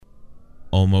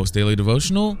Almost Daily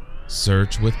Devotional,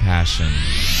 Search with Passion.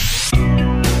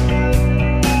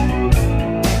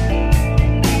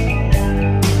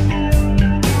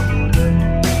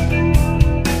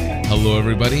 Hello,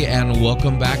 everybody, and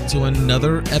welcome back to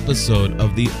another episode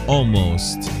of the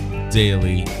Almost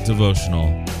Daily Devotional.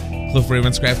 Cliff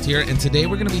Ravenscraft here, and today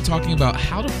we're going to be talking about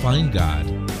how to find God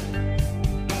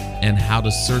and how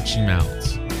to search Him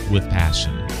out with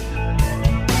passion.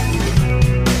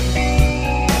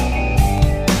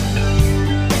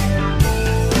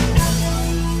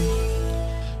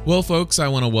 Well, folks, I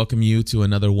want to welcome you to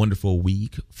another wonderful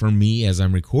week. For me, as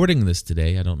I'm recording this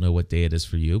today, I don't know what day it is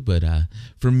for you, but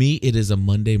for me, it is a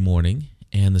Monday morning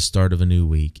and the start of a new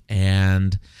week.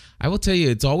 And I will tell you,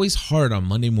 it's always hard on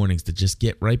Monday mornings to just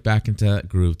get right back into that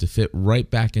groove, to fit right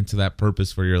back into that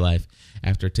purpose for your life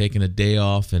after taking a day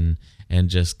off and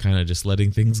just kind of just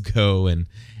letting things go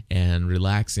and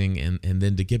relaxing and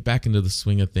then to get back into the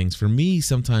swing of things. For me,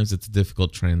 sometimes it's a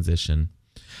difficult transition.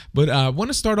 But I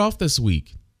want to start off this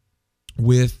week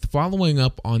with following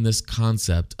up on this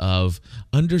concept of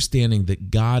understanding that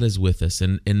God is with us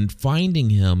and finding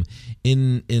Him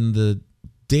in the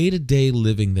day-to-day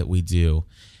living that we do.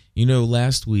 You know,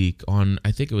 last week on,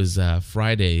 I think it was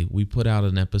Friday, we put out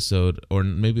an episode, or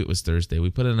maybe it was Thursday, we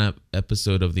put an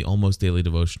episode of the Almost Daily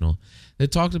Devotional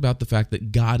that talked about the fact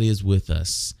that God is with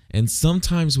us. And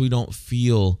sometimes we don't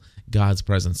feel God's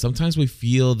presence. Sometimes we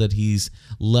feel that He's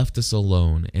left us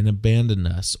alone and abandoned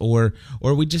us, or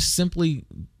we just simply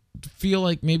feel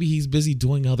like maybe He's busy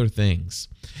doing other things.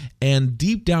 And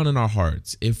deep down in our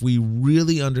hearts, if we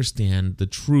really understand the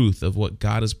truth of what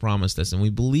God has promised us and we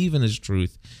believe in His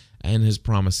truth and His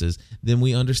promises, then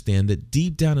we understand that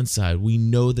deep down inside, we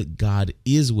know that God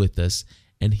is with us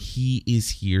and He is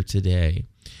here today.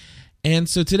 And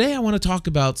so today I want to talk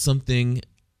about something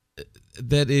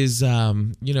that is,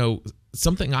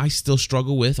 something I still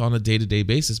struggle with on a day-to-day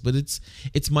basis, but it's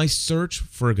my search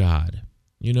for God,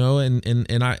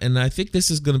 and I think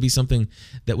this is going to be something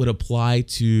that would apply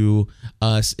to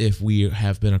us if we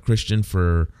have been a Christian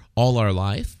for all our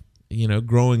life,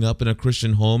 growing up in a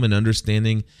Christian home and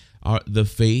understanding the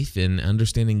faith and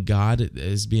understanding God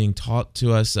as being taught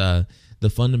to us, the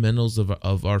fundamentals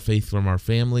of our faith from our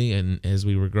family and as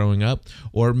we were growing up.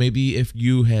 Or maybe if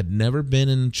you had never been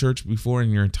in church before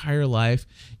in your entire life,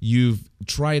 you've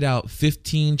tried out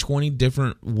 15, 20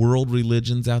 different world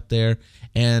religions out there,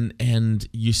 and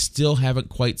you still haven't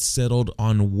quite settled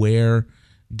on where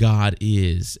God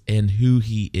is and who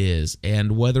He is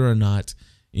and whether or not,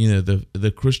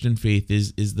 the Christian faith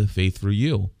is the faith for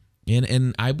you.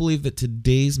 And I believe that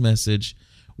today's message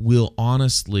will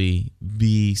honestly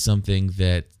be something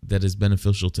that is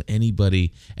beneficial to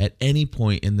anybody at any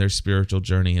point in their spiritual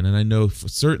journey. And I know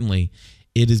certainly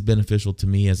it is beneficial to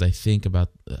me as I think about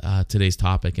today's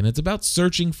topic. And it's about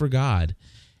searching for God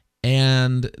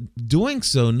and doing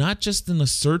so not just in a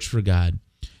search for God,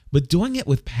 but doing it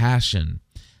with passion.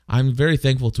 I'm very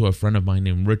thankful to a friend of mine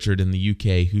named Richard in the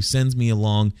UK who sends me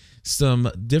along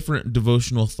some different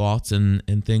devotional thoughts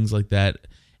and things like that.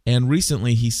 And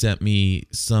recently he sent me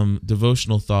some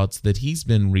devotional thoughts that he's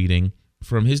been reading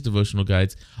from his devotional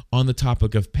guides on the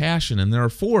topic of passion. And there are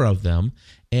 4 of them.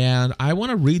 And I want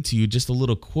to read to you just a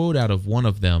little quote out of one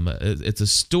of them. It's a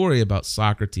story about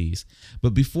Socrates.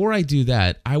 But before I do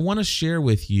that, I want to share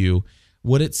with you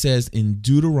what it says in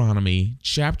Deuteronomy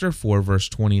chapter 4, verse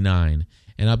 29.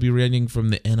 And I'll be reading from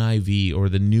the NIV, or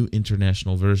the New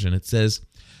International Version. It says,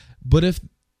 "But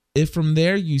if from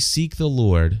there you seek the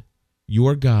Lord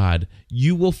your God,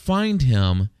 you will find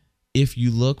Him if you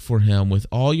look for Him with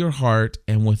all your heart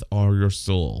and with all your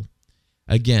soul."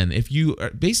 Again, if you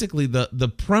basically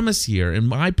the premise here, in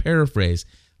my paraphrase,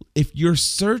 if you're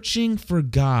searching for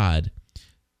God,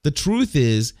 the truth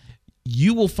is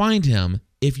you will find Him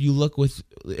if you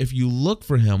look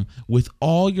for Him with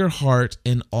all your heart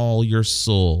and all your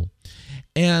soul.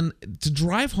 And to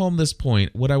drive home this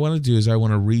point, what I want to do is I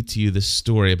want to read to you this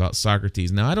story about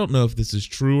Socrates. Now, I don't know if this is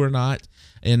true or not,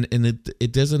 and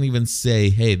it doesn't even say,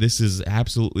 hey, this is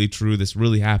absolutely true, this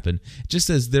really happened. It just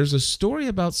says there's a story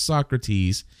about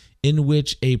Socrates in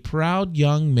which a proud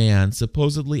young man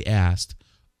supposedly asked,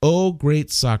 "O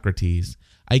great Socrates,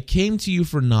 I came to you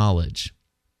for knowledge."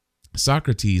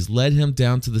 Socrates led him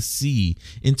down to the sea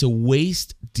into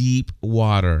waist-deep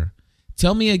water.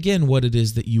 "Tell me again what it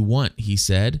is that you want," he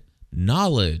said.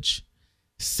 "Knowledge."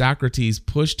 Socrates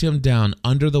pushed him down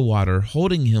under the water,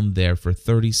 holding him there for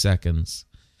 30 seconds.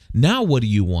 "Now what do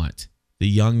you want?" The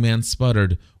young man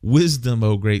sputtered. "Wisdom,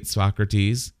 O great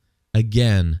Socrates."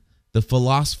 Again, the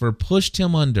philosopher pushed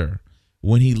him under.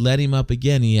 When he let him up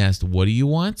again, he asked, "What do you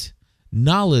want?"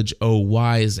 "Knowledge, O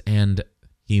wise," and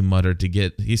he muttered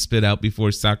he spit out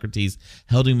before Socrates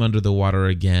held him under the water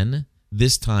again,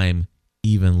 this time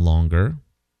even longer.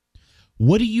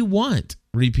 "What do you want?"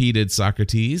 repeated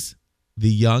Socrates.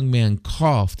 The young man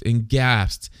coughed and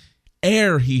gasped.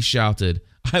 "Air," he shouted.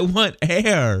 "I want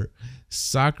air."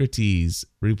 Socrates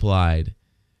replied,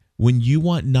 "When you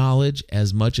want knowledge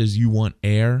as much as you want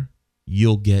air,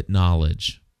 you'll get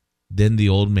knowledge." Then the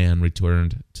old man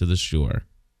returned to the shore.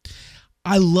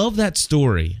 I love that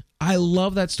story. I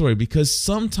love that story because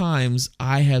sometimes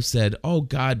I have said, "Oh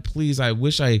God, please, I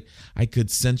wish I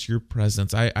could sense your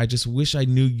presence. I just wish I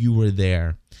knew you were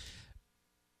there."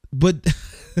 But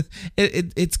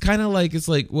it's kind of like,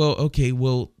 well, okay,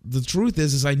 well, the truth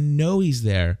is I know he's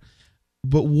there,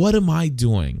 but what am I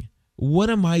doing? What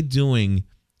am I doing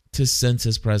to sense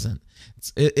his presence?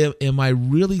 Am I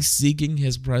really seeking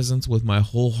his presence with my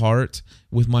whole heart,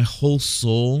 with my whole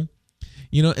soul?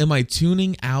 Am I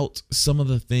tuning out some of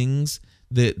the things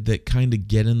that kind of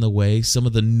get in the way, some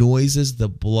of the noises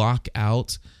that block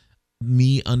out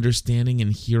me understanding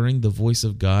and hearing the voice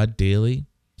of God daily?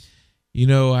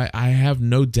 I have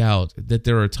no doubt that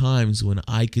there are times when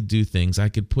I could do things, I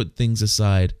could put things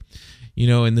aside.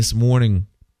 And this morning,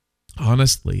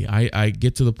 honestly, I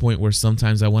get to the point where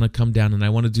sometimes I want to come down and I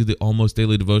want to do the almost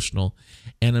daily devotional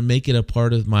and I make it a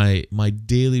part of my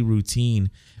daily routine.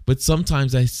 But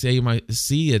sometimes I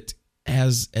see it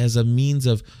as a means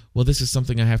of, well, this is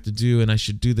something I have to do and I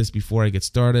should do this before I get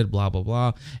started, blah, blah,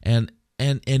 blah. And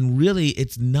really,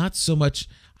 it's not so much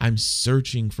I'm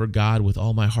searching for God with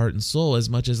all my heart and soul as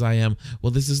much as I am, well,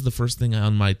 this is the first thing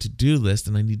on my to-do list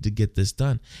and I need to get this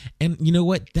done. And you know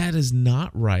what? That is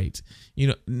not right.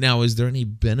 Now, is there any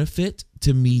benefit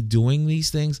to me doing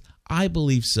these things? I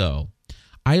believe so.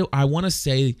 I want to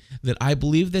say that I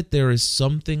believe that there is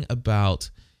something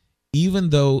about, even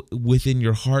though within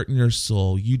your heart and your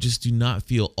soul, you just do not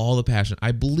feel all the passion,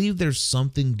 I believe there's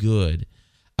something good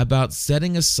about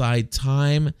setting aside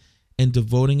time and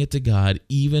devoting it to God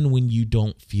even when you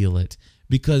don't feel it.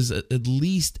 Because at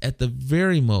least at the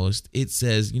very most, it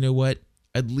says, you know what?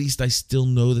 At least I still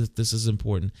know that this is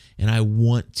important and I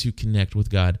want to connect with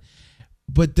God.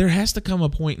 But there has to come a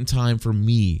point in time for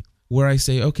me where I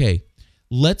say, okay,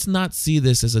 let's not see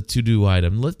this as a to-do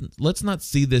item. Let's not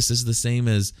see this as the same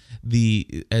as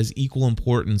equal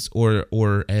importance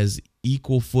or as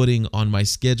equal footing on my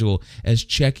schedule as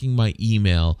checking my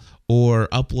email or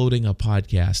uploading a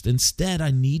podcast. Instead,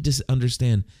 I need to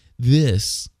understand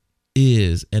this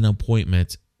is an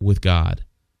appointment with God.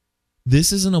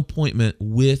 This is an appointment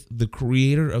with the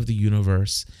creator of the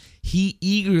universe. He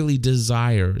eagerly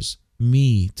desires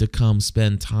me to come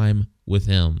spend time with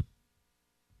him.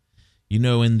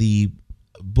 In the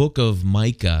book of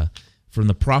Micah, from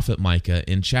the prophet Micah,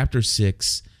 in chapter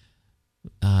 6,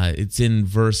 it's in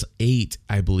verse 8,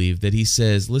 I believe, that he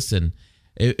says, listen,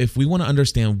 if we want to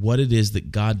understand what it is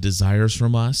that God desires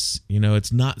from us,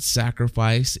 it's not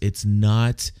sacrifice. It's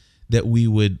not that we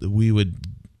would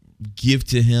give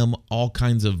to him all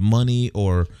kinds of money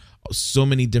or so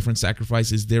many different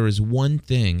sacrifices. There is one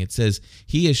thing. It says,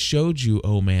 he has showed you,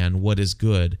 O man, what is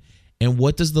good. And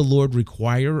what does the Lord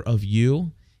require of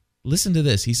you? Listen to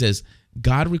this. He says,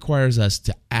 God requires us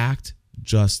to act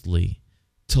justly,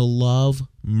 to love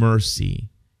mercy,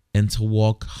 and to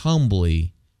walk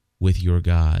humbly with your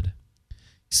God.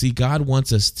 See, God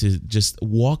wants us to just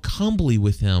walk humbly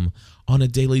with him on a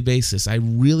daily basis. I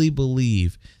really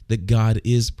believe that God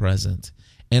is present,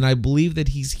 and I believe that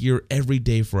he's here every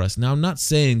day for us. Now, I'm not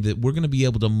saying that we're going to be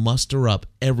able to muster up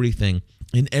everything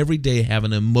and every day have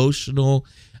an emotional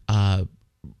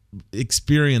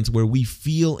experience where we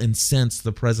feel and sense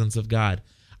the presence of God.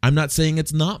 I'm not saying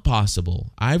it's not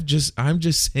possible. I'm just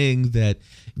saying that,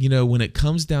 when it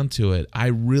comes down to it, I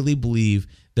really believe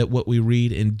that what we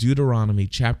read in Deuteronomy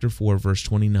chapter 4, verse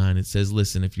 29, it says,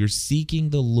 listen, if you're seeking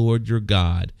the Lord your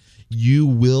God, you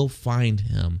will find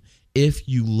him if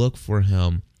you look for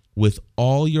him with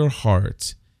all your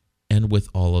heart and with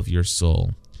all of your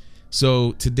soul.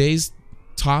 So today's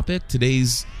topic,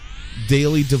 today's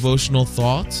daily devotional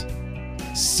thought,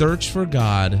 search for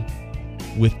God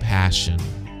with passion.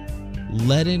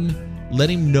 Let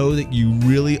him know that you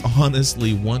really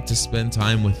honestly want to spend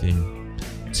time with him.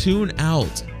 Tune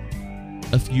out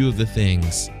a few of the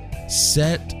things.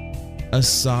 Set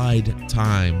aside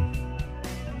time.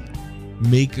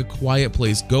 Make a quiet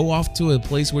place. Go off to a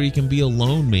place where you can be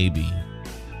alone maybe.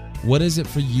 What is it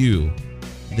for you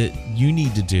that you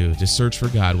need to do to search for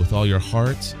God with all your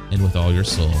heart and with all your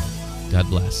soul? God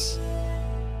bless.